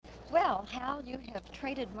Well, Hal, you have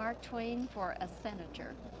traded Mark Twain for a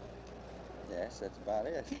senator. Yes, that's about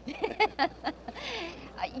it.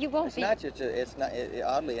 You won't It's be... not such a, it's not,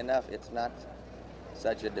 oddly enough, it's not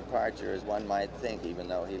such a departure as one might think, even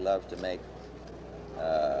though he loved to make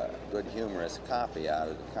good humorous copy out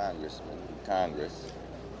of the congressman. Congress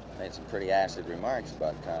made some pretty acid remarks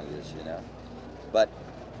about Congress, you know. But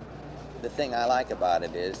the thing I like about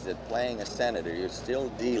it is that playing a senator, you're still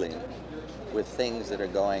dealing with things that are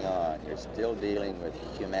going on. You're still dealing with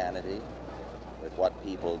humanity, with what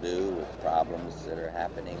people do, with problems that are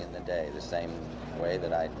happening in the day, the same way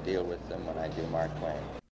that I deal with them when I do Mark Twain.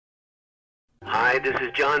 Hi, this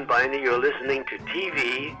is John Binder. You're listening to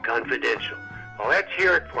TV Confidential. Well, let's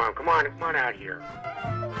hear it for him. Come on out here.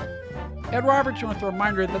 Ed Roberts with a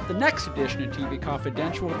reminder that the next edition of TV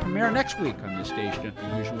Confidential will premiere next week on this station at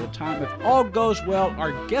the usual time. If all goes well,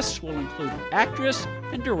 our guests will include actress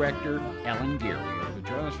and director Ellen Geary. To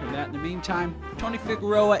join us from that, in the meantime, Tony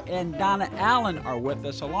Figueroa and Donna Allen are with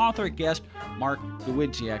us, along with our guest, Mark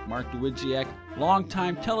Dawidziak. Mark Dawidziak,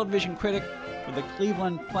 longtime television critic for the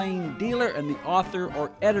Cleveland Plain Dealer and the author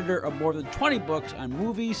or editor of more than 20 books on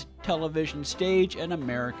movies, television, stage, and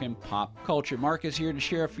American pop culture. Mark is here to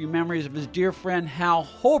share a few memories of his dear friend Hal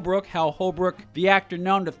Holbrook. Hal Holbrook, the actor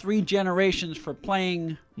known to 3 generations for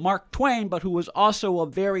playing Mark Twain, but who was also a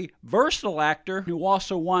very versatile actor who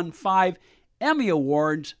also won 5 Emmy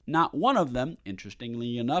Awards, not one of them,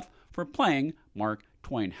 interestingly enough, for playing Mark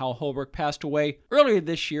Twain. Hal Holbrook passed away earlier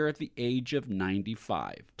this year at the age of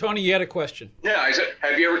 95. Tony, you had a question. Yeah, I said,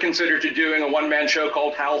 have you ever considered doing a one-man show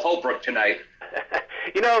called Hal Holbrook tonight?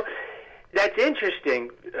 You know, that's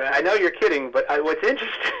interesting. I know you're kidding, but what's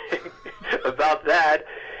interesting about that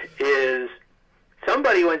is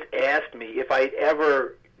somebody once asked me if I'd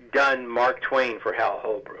ever done Mark Twain for Hal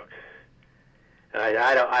Holbrook. And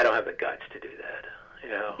I don't have the guts to do that. You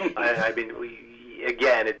know, I mean,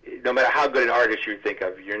 again, no matter how good an artist you think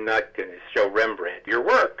of, you're not going to show Rembrandt your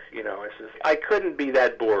work. You know, it's just, I couldn't be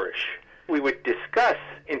that boorish. We would discuss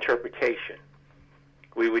interpretation.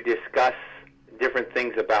 We would discuss different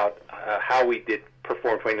things about how we did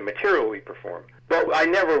perform Twain, the material we performed. But I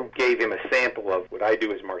never gave him a sample of what I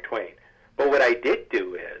do as Mark Twain. But what I did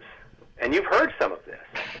do is, and you've heard some of this,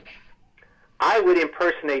 I would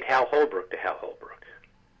impersonate Hal Holbrook to Hal Holbrook.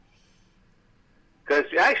 Because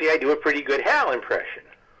actually I do a pretty good Hal impression.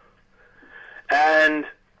 And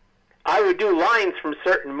I would do lines from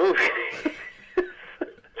certain movies.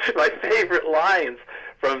 My favorite lines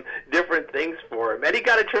from different things for him. And he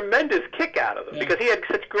got a tremendous kick out of them because he had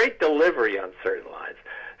such great delivery on certain lines.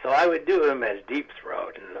 So I would do him as Deep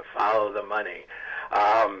Throat and Follow the Money.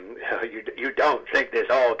 You don't think this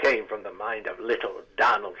all came from the mind of little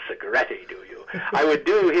Donald Segretti, do you? I would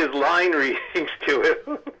do his line readings to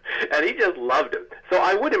him, and he just loved it. So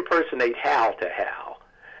I would impersonate Hal to Hal,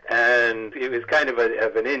 and it was kind of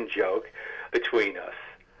an in-joke between us.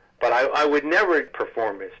 But I would never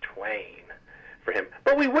perform as Twain for him.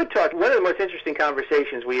 But we would talk. One of the most interesting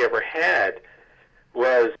conversations we ever had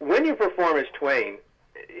was when you perform as Twain,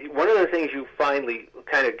 one of the things you finally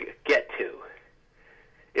kind of get to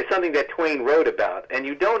is something that Twain wrote about, and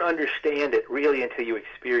you don't understand it really until you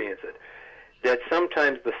experience it, that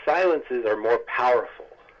sometimes the silences are more powerful.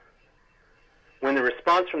 When the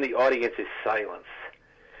response from the audience is silence,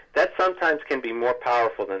 that sometimes can be more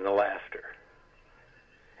powerful than the laughter.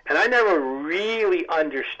 And I never really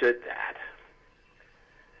understood that.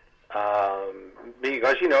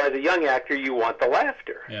 Because, you know, as a young actor, you want the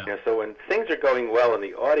laughter. Yeah. You know, so when things are going well and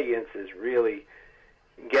the audience is really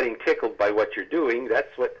getting tickled by what you're doing,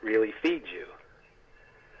 that's what really feeds you.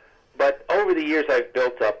 But over the years, I've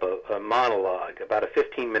built up a monologue, about a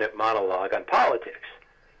 15-minute monologue on politics.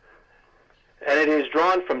 And it is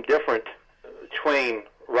drawn from different Twain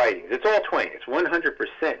writings. It's all Twain. It's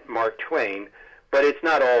 100% Mark Twain, but it's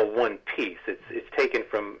not all one piece. It's taken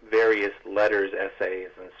from various letters, essays,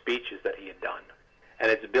 and speeches that he had done.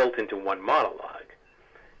 And it's built into one monologue.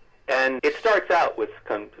 And it starts out with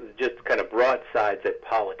just kind of broadsides at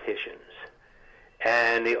politicians.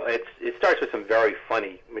 And it starts with some very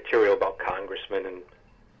funny material about congressmen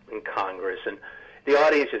and Congress. And the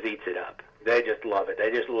audience just eats it up. They just love it.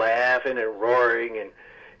 They're just laughing and roaring and,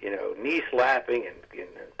 you know, knee slapping and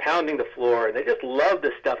pounding the floor. And they just love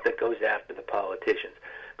the stuff that goes after the politicians.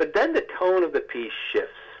 But then the tone of the piece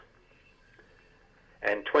shifts.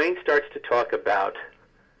 And Twain starts to talk about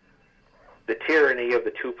the tyranny of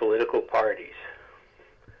the two political parties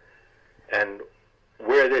and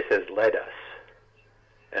where this has led us,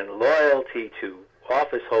 and loyalty to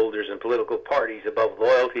office holders and political parties above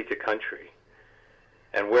loyalty to country,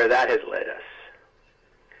 and where that has led us.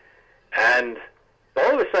 And But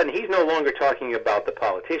all of a sudden, he's no longer talking about the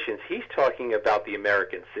politicians. He's talking about the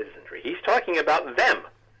American citizenry. He's talking about them.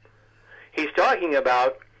 He's talking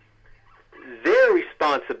about their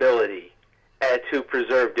responsibility to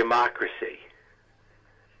preserve democracy.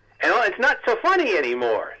 And it's not so funny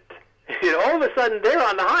anymore. All of a sudden, they're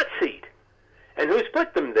on the hot seat. And who's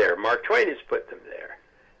put them there? Mark Twain has put them there.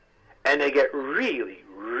 And they get really,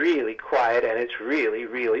 really quiet, and it's really,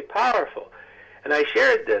 really powerful. And I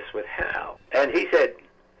shared this with Hal, and he said,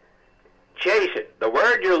 chastened. The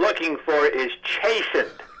word you're looking for is chastened.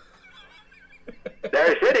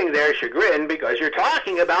 They're sitting there chagrined because you're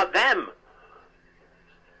talking about them.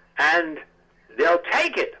 And they'll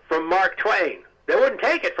take it from Mark Twain. They wouldn't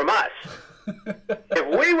take it from us. If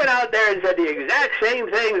we went out there and said the exact same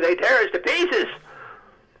thing, they tear us to pieces.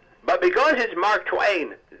 But because it's Mark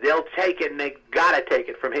Twain, they'll take it, and they got to take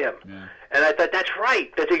it from him. Yeah. And I thought, that's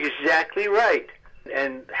right. That's exactly right.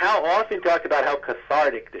 And Hal often talked about how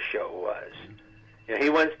cathartic the show was. He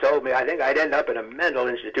once told me, I think I'd end up in a mental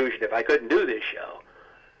institution if I couldn't do this show,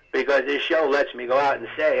 because this show lets me go out and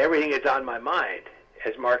say everything that's on my mind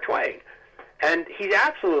as Mark Twain. And he's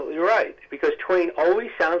absolutely right, because Twain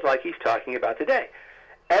always sounds like he's talking about today.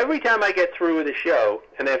 Every time I get through with the show,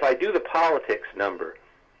 and if I do the politics number,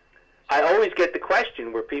 I always get the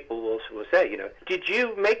question where people will say, did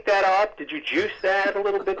you make that up? Did you juice that a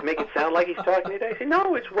little bit, make it sound like he's talking today? I say,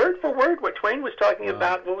 no, it's word for word what Twain was talking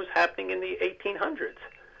about, what was happening in the 1800s,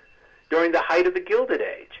 during the height of the Gilded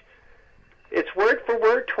Age. It's word for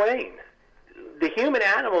word Twain. The human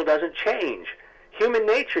animal doesn't change. Human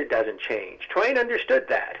nature doesn't change. Twain understood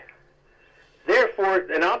that. Therefore,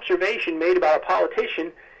 an observation made about a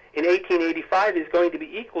politician in 1885 is going to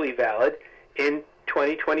be equally valid in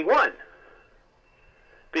 2021,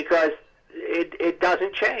 because it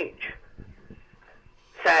doesn't change.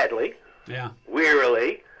 Sadly,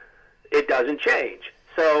 wearily, it doesn't change.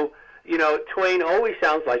 So, Twain always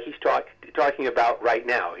sounds like he's talking about right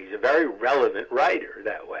now. He's a very relevant writer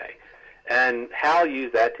that way. And Hal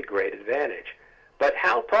used that to great advantage. But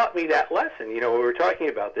Hal taught me that lesson. We were talking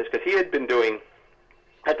about this because he had been doing,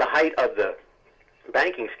 at the height of the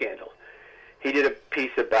banking scandal, he did a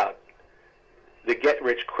piece about the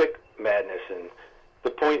get-rich-quick madness and the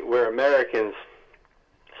point where Americans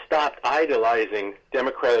stopped idolizing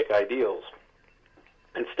democratic ideals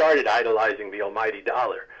and started idolizing the almighty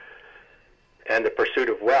dollar and the pursuit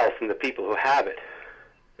of wealth and the people who have it.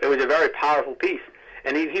 It was a very powerful piece.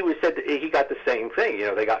 And he said that he got the same thing.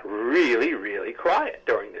 They got really, really quiet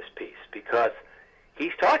during this piece because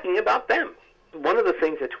he's talking about them. One of the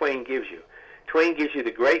things that Twain gives you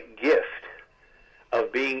the great gift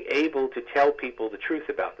of being able to tell people the truth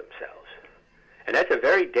about themselves. And that's a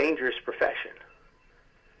very dangerous profession.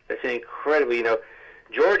 That's an incredibly,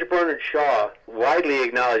 George Bernard Shaw widely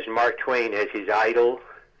acknowledged Mark Twain as his idol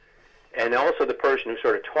and also the person who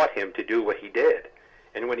sort of taught him to do what he did.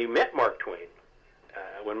 And when he met Mark Twain,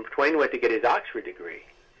 when Twain went to get his Oxford degree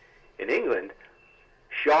in England,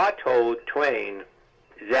 Shaw told Twain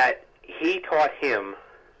that he taught him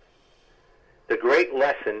the great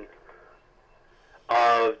lesson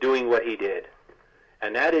of doing what he did.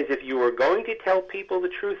 And that is, if you are going to tell people the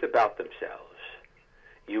truth about themselves,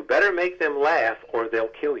 you better make them laugh or they'll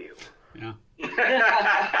kill you. Yeah.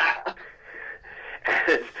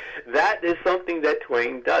 And that is something that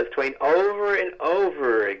Twain does. Twain over and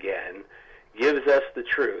over again gives us the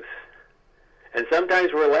truth. And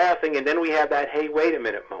sometimes we're laughing, and then we have that, hey, wait a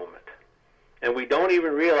minute moment. And we don't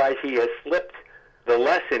even realize he has slipped the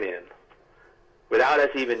lesson in without us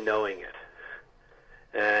even knowing it.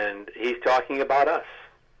 And he's talking about us.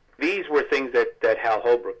 These were things that Hal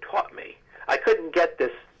Holbrook taught me. I couldn't get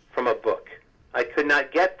this from a book. I could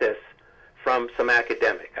not get this from some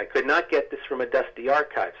academic. I could not get this from a dusty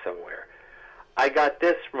archive somewhere. I got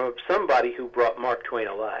this from somebody who brought Mark Twain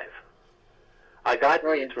alive. I got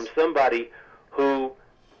this from somebody who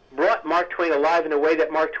brought Mark Twain alive in a way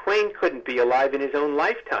that Mark Twain couldn't be alive in his own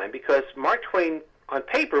lifetime, because Mark Twain, on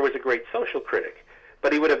paper, was a great social critic,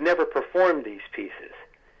 but he would have never performed these pieces.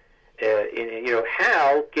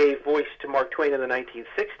 Hal gave voice to Mark Twain in the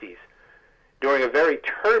 1960s during a very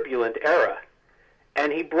turbulent era,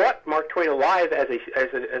 and he brought Mark Twain alive as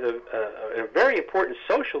a very important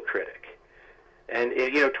social critic. And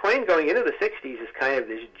Twain going into the 60s is kind of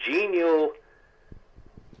this genial,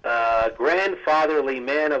 grandfatherly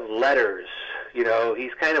man of letters.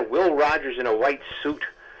 He's kind of Will Rogers in a white suit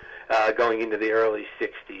going into the early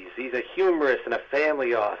 60s. He's a humorist and a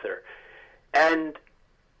family author. And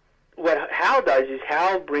what Hal does is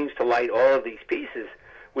Hal brings to light all of these pieces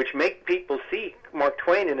which make people see Mark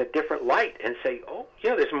Twain in a different light and say, oh,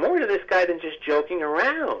 there's more to this guy than just joking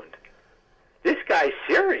around. this guy's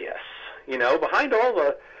serious. You know, behind all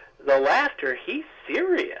the laughter, he's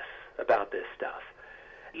serious about this stuff.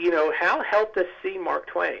 You know, Hal helped us see Mark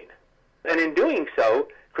Twain, and in doing so,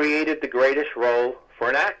 created the greatest role for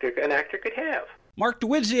an actor could have. Mark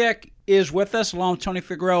Dawidziak is with us, along with Tony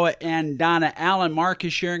Figueroa and Donna Allen. Mark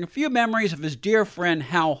is sharing a few memories of his dear friend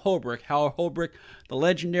Hal Holbrook. Hal Holbrook, the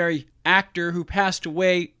legendary actor who passed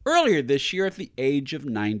away earlier this year at the age of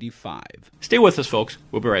 95. Stay with us, folks.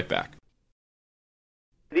 We'll be right back.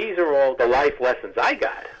 These are all the life lessons I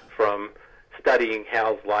got from studying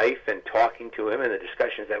Hal's life and talking to him and the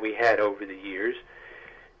discussions that we had over the years.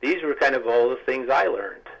 These were kind of all the things I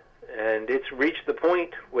learned. And it's reached the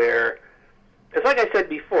point where, because like I said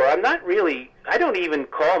before, I don't even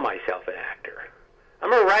call myself an actor.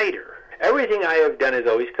 I'm a writer. Everything I have done has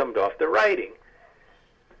always come off the writing.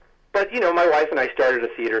 But, you know, my wife and I started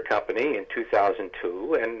a theater company in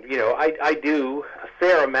 2002, and, you know, I do a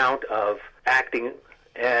fair amount of acting,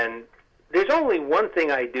 and there's only one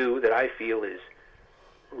thing I do that I feel is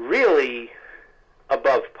really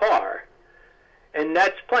above par, and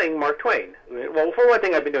that's playing Mark Twain. Well, for one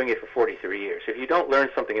thing, I've been doing it for 43 years. If you don't learn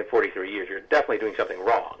something in 43 years, you're definitely doing something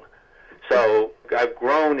wrong. So I've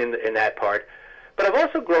grown in that part, but I've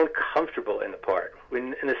also grown comfortable in the part,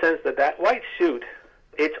 in the sense that white suit,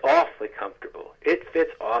 it's awfully comfortable. It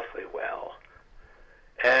fits awfully well.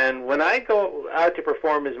 And when I go out to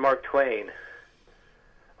perform as Mark Twain,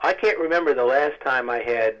 I can't remember the last time I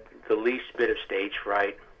had the least bit of stage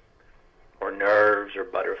fright or nerves or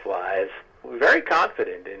butterflies. I'm very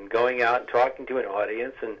confident in going out and talking to an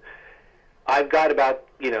audience, and I've got about,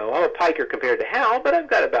 you know, I'm a piker compared to Hal, but I've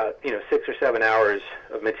got about, you know, 6 or 7 hours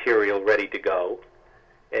of material ready to go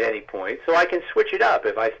at any point, so I can switch it up.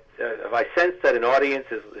 If I sense that an audience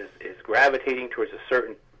is gravitating towards a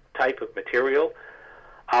certain type of material,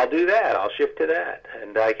 I'll do that. I'll shift to that,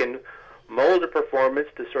 and I can mold a performance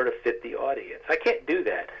to sort of fit the audience. I can't do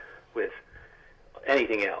that with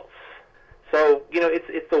anything else. So, you know,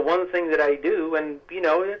 it's the one thing that I do, and, you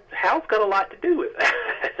know, Hal's got a lot to do with that.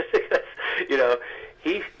 You know,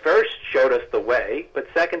 he first showed us the way, but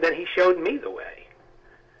second, then he showed me the way.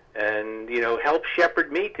 And, you know, helped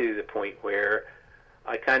shepherd me to the point where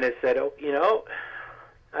I kind of said, oh, you know,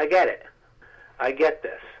 I get it. I get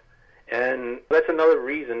this. And that's another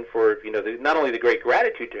reason for, you know, not only the great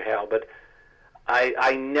gratitude to Hal, but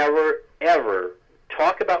I never, ever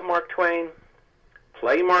talk about Mark Twain,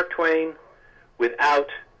 play Mark Twain, without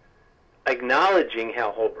acknowledging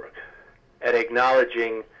Hal Holbrook and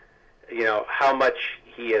acknowledging, you know, how much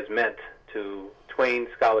he has meant to Twain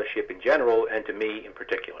scholarship in general and to me in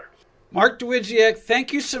particular. Mark Dawidziak,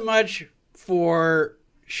 thank you so much for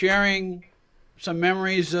sharing some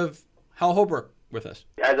memories of Hal Holbrook with us.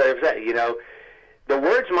 As I've said, you know, the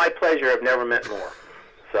words "my pleasure" have never meant more.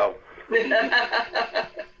 So.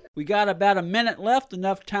 We got about a minute left,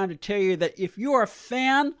 enough time to tell you that if you are a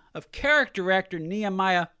fan of character actor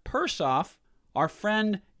Nehemiah Persoff, our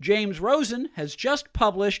friend James Rosen has just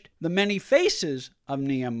published The Many Faces of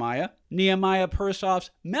Nehemiah, Nehemiah Persoff's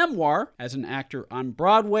memoir as an actor on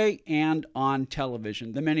Broadway and on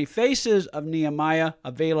television. The Many Faces of Nehemiah,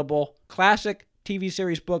 available classic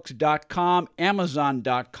TVSeriesBooks.com,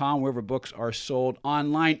 Amazon.com, wherever books are sold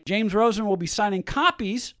online. James Rosen will be signing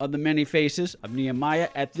copies of The Many Faces of Nehemiah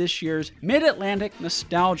at this year's Mid-Atlantic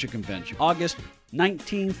Nostalgia Convention, August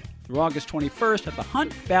 19th through August 21st at the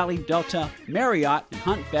Hunt Valley Delta Marriott in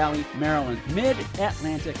Hunt Valley, Maryland.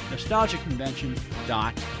 Mid-Atlantic Nostalgia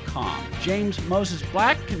Convention.com. James Moses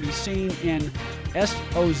Black can be seen in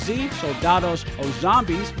SOZ, Soldados o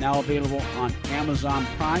Zombies, now available on Amazon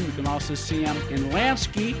Prime. You can also see him in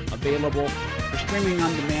Lansky, available for streaming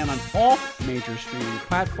on demand on all major streaming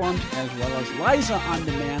platforms, as well as Liza on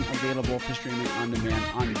Demand, available for streaming on demand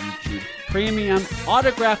on YouTube Premium.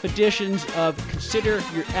 Autograph editions of Consider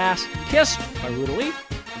Your Ass Kissed by Ruta Lee,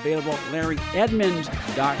 available at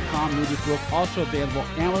LarryEdmonds.com. Rudy's book also available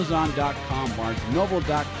Amazon.com,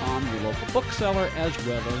 BarnesandNoble.com, your local bookseller, as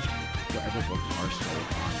well as wherever books are sold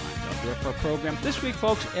online. That'll do it for our program this week,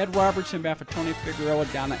 folks. Ed Robertson, on behalf of Tony Figueroa,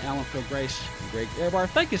 Donna Allen, Phil Grace, and Greg Ehrbar.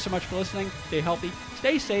 Thank you so much for listening. Stay healthy,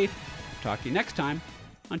 stay safe. Talk to you next time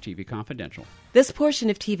on TV Confidential. This portion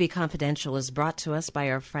of TV Confidential is brought to us by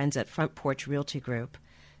our friends at Front Porch Realty Group,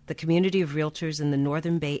 the community of realtors in the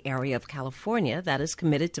Northern Bay area of California that is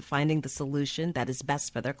committed to finding the solution that is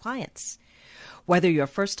best for their clients. Whether you're a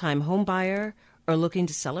first-time home buyer or looking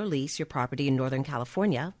to sell or lease your property in Northern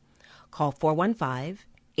California, call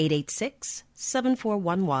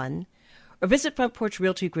 415-886-7411 or visit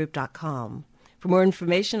FrontPorchRealtyGroup.com for more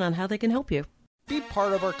information on how they can help you. Be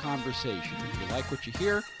part of our conversation. If you like what you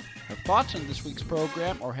hear, Have thoughts on this week's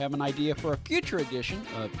program or have an idea for a future edition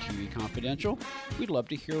of TV Confidential? We'd love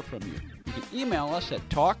to hear from you. You can email us at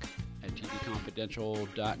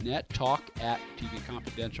talk@tvconfidential.net,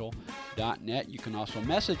 talk@tvconfidential.net. You can also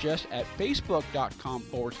message us at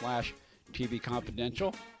facebook.com/TV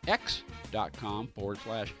Confidential,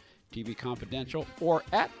 x.com/TV Confidential, or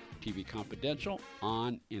at TV Confidential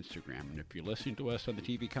on Instagram. And if you're listening to us on the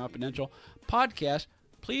TV Confidential podcast,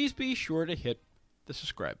 please be sure to hit the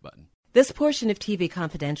subscribe button. This portion of TV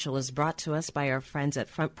Confidential is brought to us by our friends at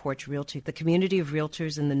Front Porch Realty, the community of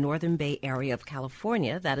realtors in the Northern Bay area of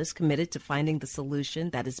California that is committed to finding the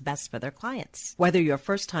solution that is best for their clients. Whether you're a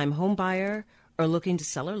first-time home buyer or looking to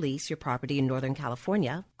sell or lease your property in Northern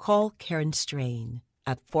California, call Karen Strain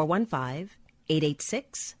at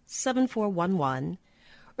 415-886-7411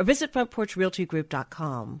 or visit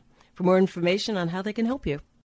frontporchrealtygroup.com for more information on how they can help you.